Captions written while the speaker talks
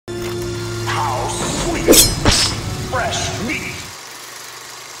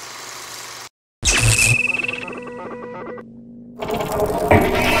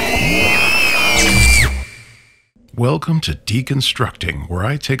Welcome to Deconstructing, where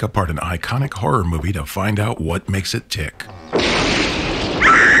I take apart an iconic horror movie to find out what makes it tick.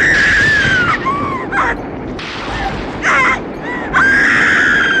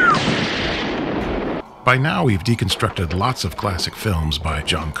 By now, we've deconstructed lots of classic films by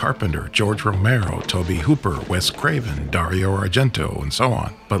John Carpenter, George Romero, Tobe Hooper, Wes Craven, Dario Argento, and so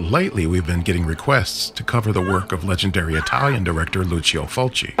on. But lately, we've been getting requests to cover the work of legendary Italian director Lucio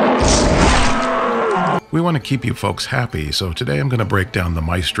Fulci. We want to keep you folks happy, so today I'm going to break down the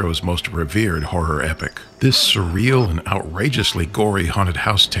maestro's most revered horror epic. This surreal and outrageously gory haunted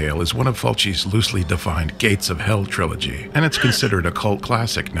house tale is one of Fulci's loosely defined Gates of Hell trilogy, and it's considered a cult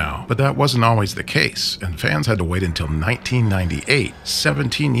classic now. But that wasn't always the case, and fans had to wait until 1998,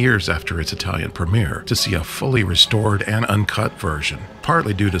 17 years after its Italian premiere, to see a fully restored and uncut version,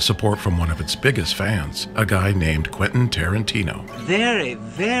 partly due to support from one of its biggest fans, a guy named Quentin Tarantino. Very,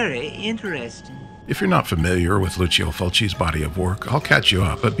 very interesting. If you're not familiar with Lucio Fulci's body of work, I'll catch you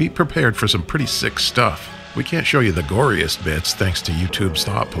up, but be prepared for some pretty sick stuff. We can't show you the goriest bits thanks to YouTube's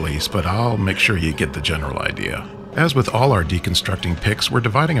thought police, but I'll make sure you get the general idea. As with all our deconstructing picks, we're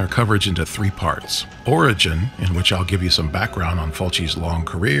dividing our coverage into 3 parts. Origin, in which I'll give you some background on Fulci's long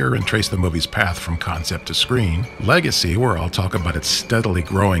career and trace the movie's path from concept to screen. Legacy, where I'll talk about its steadily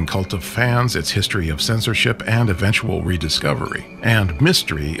growing cult of fans, its history of censorship, and eventual rediscovery. And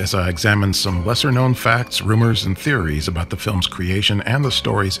Mystery, as I examine some lesser-known facts, rumors, and theories about the film's creation and the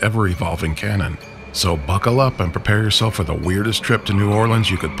story's ever-evolving canon. So buckle up and prepare yourself for the weirdest trip to New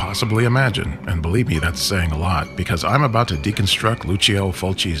Orleans you could possibly imagine. And believe me, that's saying a lot, because I'm about to deconstruct Lucio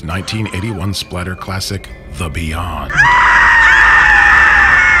Fulci's 1981 splatter classic, The Beyond.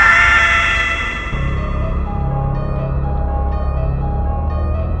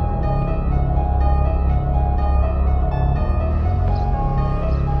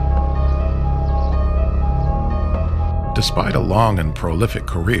 Despite a long and prolific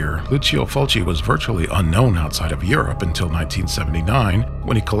career, Lucio Fulci was virtually unknown outside of Europe until 1979,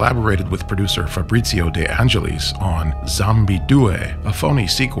 when he collaborated with producer Fabrizio De Angelis on Zombie 2, a phony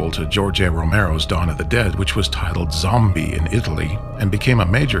sequel to George A. Romero's Dawn of the Dead, which was titled Zombie in Italy, and became a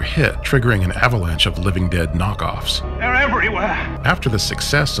major hit, triggering an avalanche of Living Dead knockoffs. They're everywhere! After the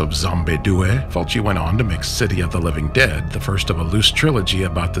success of Zombie 2, Fulci went on to make City of the Living Dead, the first of a loose trilogy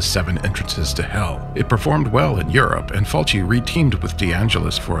about the 7 entrances to hell. It performed well in Europe, and Fulci reteamed with De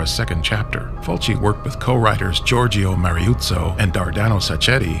Angelis for a second chapter. Fulci worked with co-writers Giorgio Mariuzzo and Dardano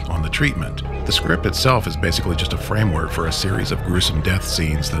Sacchetti on the treatment. The script itself is basically just a framework for a series of gruesome death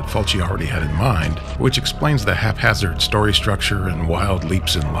scenes that Fulci already had in mind, which explains the haphazard story structure and wild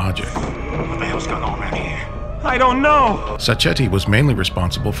leaps in logic. What the hell's going on around here? I don't know! Sacchetti was mainly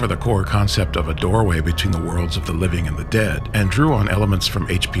responsible for the core concept of a doorway between the worlds of the living and the dead, and drew on elements from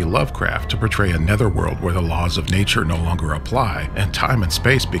H.P. Lovecraft to portray a netherworld where the laws of nature no longer apply, and time and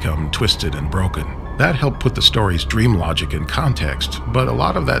space become twisted and broken. That helped put the story's dream logic in context, but a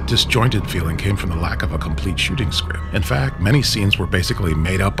lot of that disjointed feeling came from the lack of a complete shooting script. In fact, many scenes were basically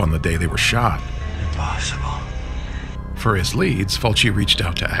made up on the day they were shot. Impossible. For his leads, Fulci reached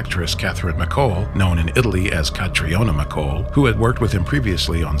out to actress Catherine McCall, known in Italy as Catriona McCall, who had worked with him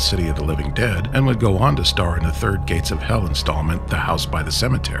previously on City of the Living Dead, and would go on to star in the 3rd Gates of Hell installment, The House by the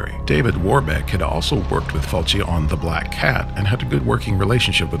Cemetery. David Warbeck had also worked with Fulci on The Black Cat, and had a good working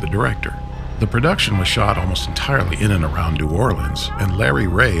relationship with the director. The production was shot almost entirely in and around New Orleans, and Larry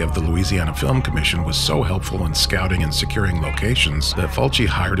Ray of the Louisiana Film Commission was so helpful in scouting and securing locations that Fulci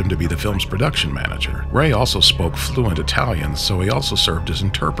hired him to be the film's production manager. Ray also spoke fluent Italian, so he also served as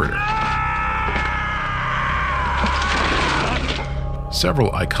interpreter.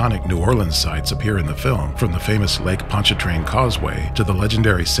 Several iconic New Orleans sites appear in the film, from the famous Lake Pontchartrain Causeway to the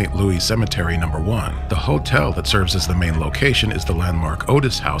legendary St. Louis Cemetery No. 1. The hotel that serves as the main location is the landmark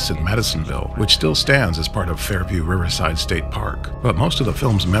Otis House in Madisonville, which still stands as part of Fairview Riverside State Park. But most of the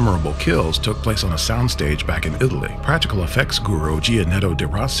film's memorable kills took place on a soundstage back in Italy. Practical effects guru Gianetto De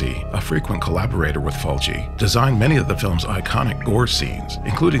Rossi, a frequent collaborator with Fulci, designed many of the film's iconic gore scenes,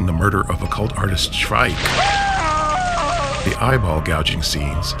 including the murder of occult artist Schweik, the eyeball gouging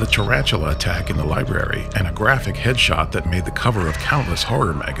scenes, the tarantula attack in the library, and a graphic headshot that made the cover of countless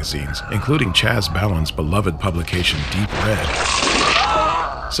horror magazines, including Chaz Ballin's beloved publication Deep Red.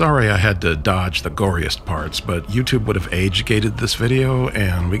 Sorry I had to dodge the goriest parts, but YouTube would have age-gated this video,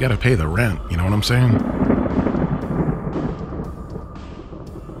 and we gotta pay the rent, you know what I'm saying?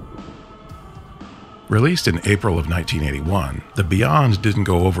 Released in April of 1981, The Beyond didn't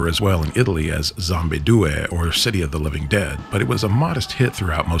go over as well in Italy as Zombie 2 or City of the Living Dead, but it was a modest hit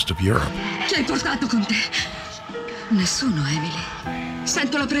throughout most of Europe. Nessuno, Emily.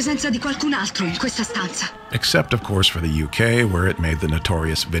 Sento la presenza di qualcun altro in questa stanza. Except, of course, for the UK, where it made the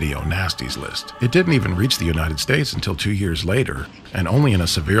notorious video nasties list. It didn't even reach the United States until 2 years later, and only in a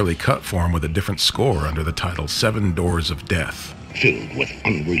severely cut form with a different score under the title 7 Doors of Death. Filled with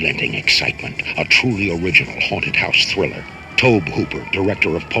unrelenting excitement, a truly original haunted house thriller. Tobe Hooper,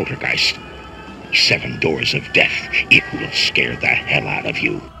 director of Poltergeist. 7 Doors of Death. It will scare the hell out of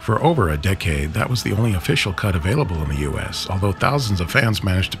you. For over a decade, that was the only official cut available in the US, although thousands of fans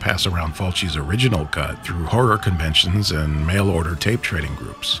managed to pass around Fulci's original cut through horror conventions and mail-order tape trading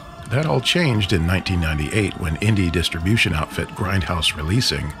groups. That all changed in 1998 when indie distribution outfit Grindhouse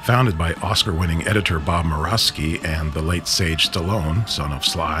Releasing, founded by Oscar-winning editor Bob Murawski and the late Sage Stallone, son of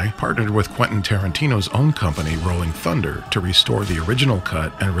Sly, partnered with Quentin Tarantino's own company Rolling Thunder to restore the original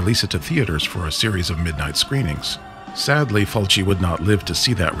cut and release it to theaters for a series of midnight screenings. Sadly, Fulci would not live to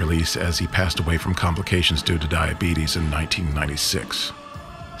see that release as he passed away from complications due to diabetes in 1996.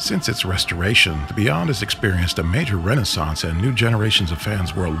 Since its restoration, The Beyond has experienced a major renaissance and new generations of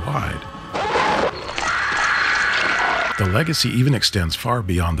fans worldwide. The legacy even extends far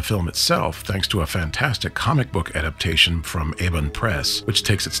beyond the film itself, thanks to a fantastic comic book adaptation from Eban Press, which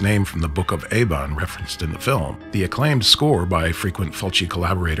takes its name from the Book of Eban referenced in the film. The acclaimed score by frequent Fulci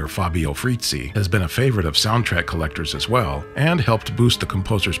collaborator Fabio Frizzi has been a favorite of soundtrack collectors as well, and helped boost the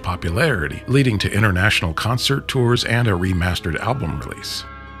composer's popularity, leading to international concert tours and a remastered album release.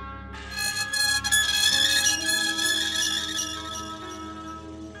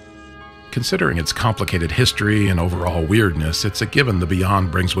 Considering its complicated history and overall weirdness, it's a given The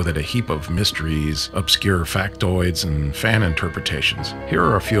Beyond brings with it a heap of mysteries, obscure factoids, and fan interpretations. Here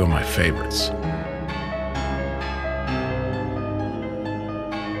are a few of my favorites.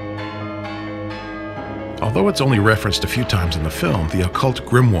 Although it's only referenced a few times in the film, the occult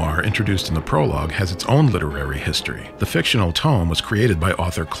grimoire introduced in the prologue has its own literary history. The fictional tome was created by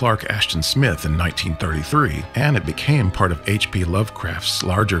author Clark Ashton Smith in 1933, and it became part of H.P. Lovecraft's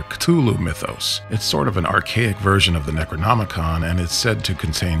larger Cthulhu mythos. It's sort of an archaic version of the Necronomicon, and it's said to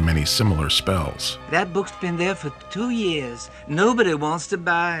contain many similar spells. That book's been there for 2 years. Nobody wants to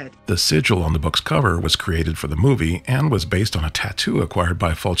buy it. The sigil on the book's cover was created for the movie and was based on a tattoo acquired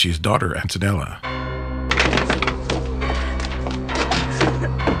by Fulci's daughter Antonella.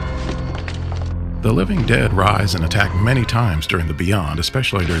 The living dead rise and attack many times during The Beyond,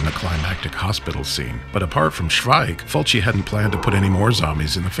 especially during the climactic hospital scene. But apart from Schweik, Fulci hadn't planned to put any more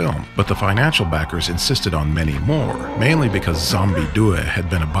zombies in the film. But the financial backers insisted on many more, mainly because Zombie 2 had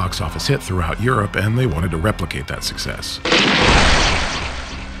been a box office hit throughout Europe and they wanted to replicate that success.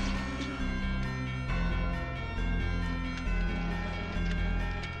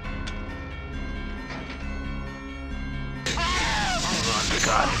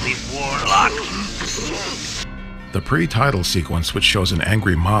 The pre-title sequence, which shows an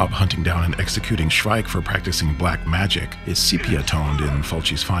angry mob hunting down and executing Schweik for practicing black magic, is sepia-toned in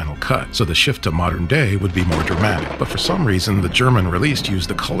Fulci's final cut, so the shift to modern day would be more dramatic. But for some reason, the German release used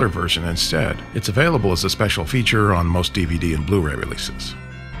the color version instead. It's available as a special feature on most DVD and Blu-ray releases.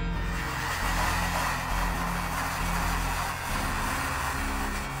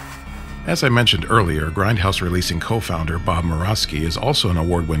 As I mentioned earlier, Grindhouse Releasing co-founder Bob Murawski is also an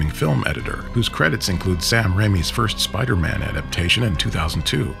award-winning film editor, whose credits include Sam Raimi's first Spider-Man adaptation in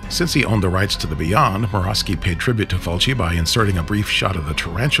 2002. Since he owned the rights to The Beyond, Murawski paid tribute to Fulci by inserting a brief shot of the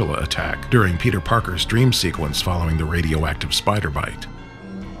tarantula attack during Peter Parker's dream sequence following the radioactive spider bite.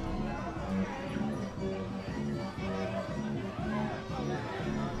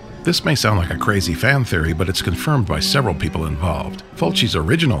 This may sound like a crazy fan theory, but it's confirmed by several people involved. Fulci's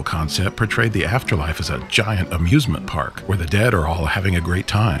original concept portrayed the afterlife as a giant amusement park, where the dead are all having a great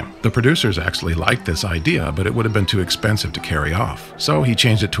time. The producers actually liked this idea, but it would have been too expensive to carry off. So he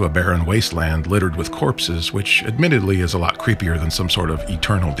changed it to a barren wasteland littered with corpses, which admittedly is a lot creepier than some sort of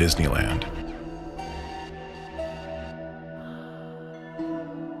eternal Disneyland.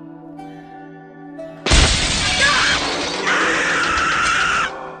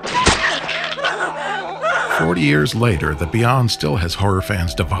 Years later, The Beyond still has horror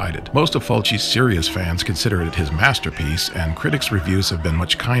fans divided. Most of Fulci's serious fans consider it his masterpiece, and critics' reviews have been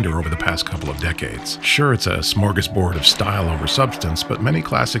much kinder over the past couple of decades. Sure, it's a smorgasbord of style over substance, but many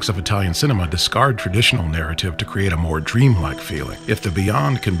classics of Italian cinema discard traditional narrative to create a more dreamlike feeling. If The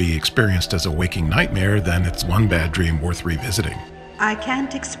Beyond can be experienced as a waking nightmare, then it's one bad dream worth revisiting. I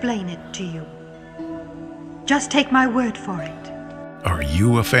can't explain it to you. Just take my word for it. Are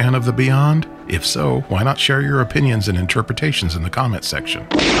you a fan of The Beyond? If so, why not share your opinions and interpretations in the comment section?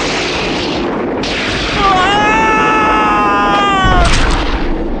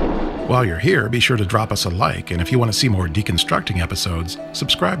 While you're here, be sure to drop us a like, and if you want to see more Deconstructing episodes,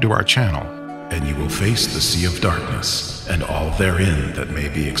 subscribe to our channel, and you will face the sea of darkness and all therein that may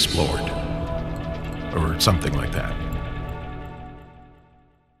be explored. Or something like that.